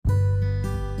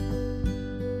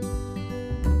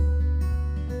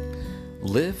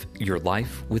Live your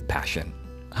life with passion.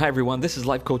 Hi everyone, this is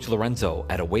Life Coach Lorenzo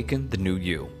at Awaken the New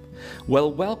You.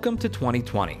 Well, welcome to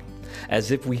 2020.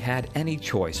 As if we had any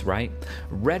choice, right?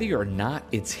 Ready or not,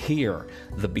 it's here.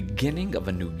 The beginning of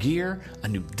a new year, a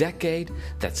new decade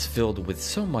that's filled with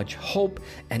so much hope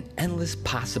and endless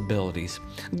possibilities.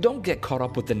 Don't get caught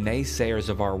up with the naysayers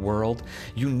of our world.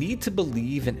 You need to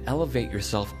believe and elevate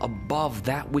yourself above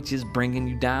that which is bringing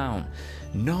you down.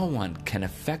 No one can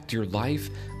affect your life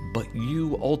but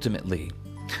you ultimately.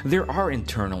 There are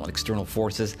internal and external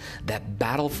forces that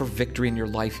battle for victory in your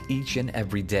life each and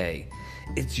every day.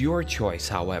 It's your choice,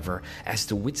 however, as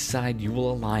to which side you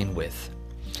will align with.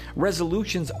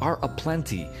 Resolutions are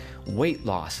aplenty. Weight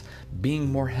loss,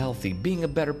 being more healthy, being a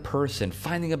better person,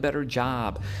 finding a better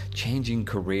job, changing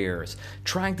careers,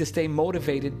 trying to stay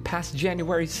motivated past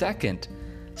January 2nd.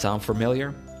 Sound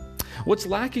familiar? What's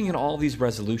lacking in all these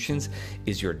resolutions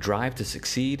is your drive to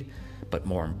succeed, but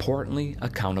more importantly,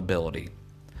 accountability.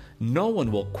 No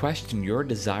one will question your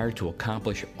desire to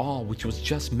accomplish all which was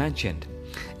just mentioned.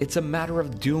 It's a matter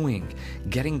of doing,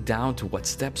 getting down to what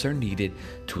steps are needed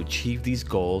to achieve these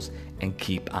goals and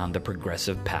keep on the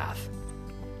progressive path.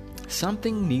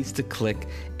 Something needs to click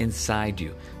inside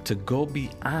you to go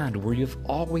beyond where you've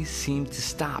always seemed to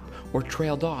stop or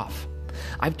trailed off.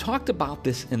 I've talked about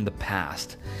this in the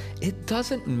past. It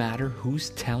doesn't matter who's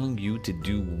telling you to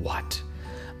do what.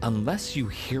 Unless you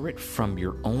hear it from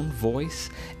your own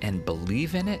voice and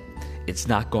believe in it, it's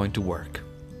not going to work.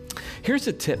 Here's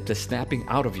a tip to snapping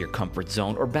out of your comfort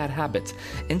zone or bad habits.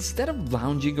 Instead of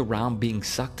lounging around being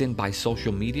sucked in by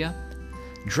social media,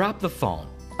 drop the phone.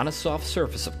 On a soft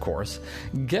surface, of course.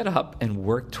 Get up and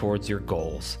work towards your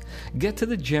goals. Get to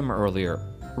the gym earlier.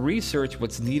 Research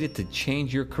what's needed to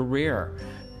change your career.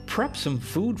 Prep some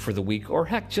food for the week or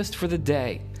heck, just for the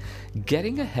day.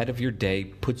 Getting ahead of your day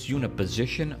puts you in a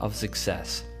position of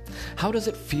success. How does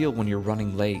it feel when you're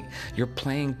running late? You're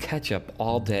playing catch up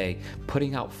all day,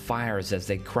 putting out fires as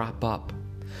they crop up.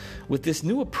 With this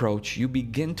new approach, you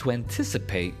begin to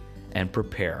anticipate and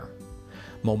prepare.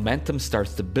 Momentum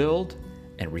starts to build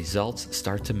and results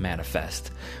start to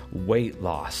manifest. Weight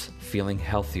loss, feeling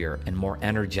healthier and more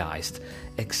energized,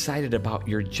 excited about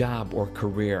your job or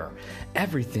career.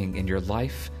 Everything in your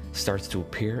life starts to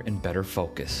appear in better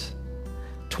focus.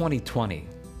 2020,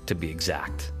 to be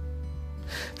exact.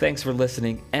 Thanks for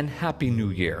listening and Happy New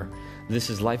Year. This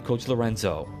is Life Coach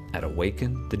Lorenzo at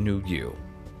Awaken the New You.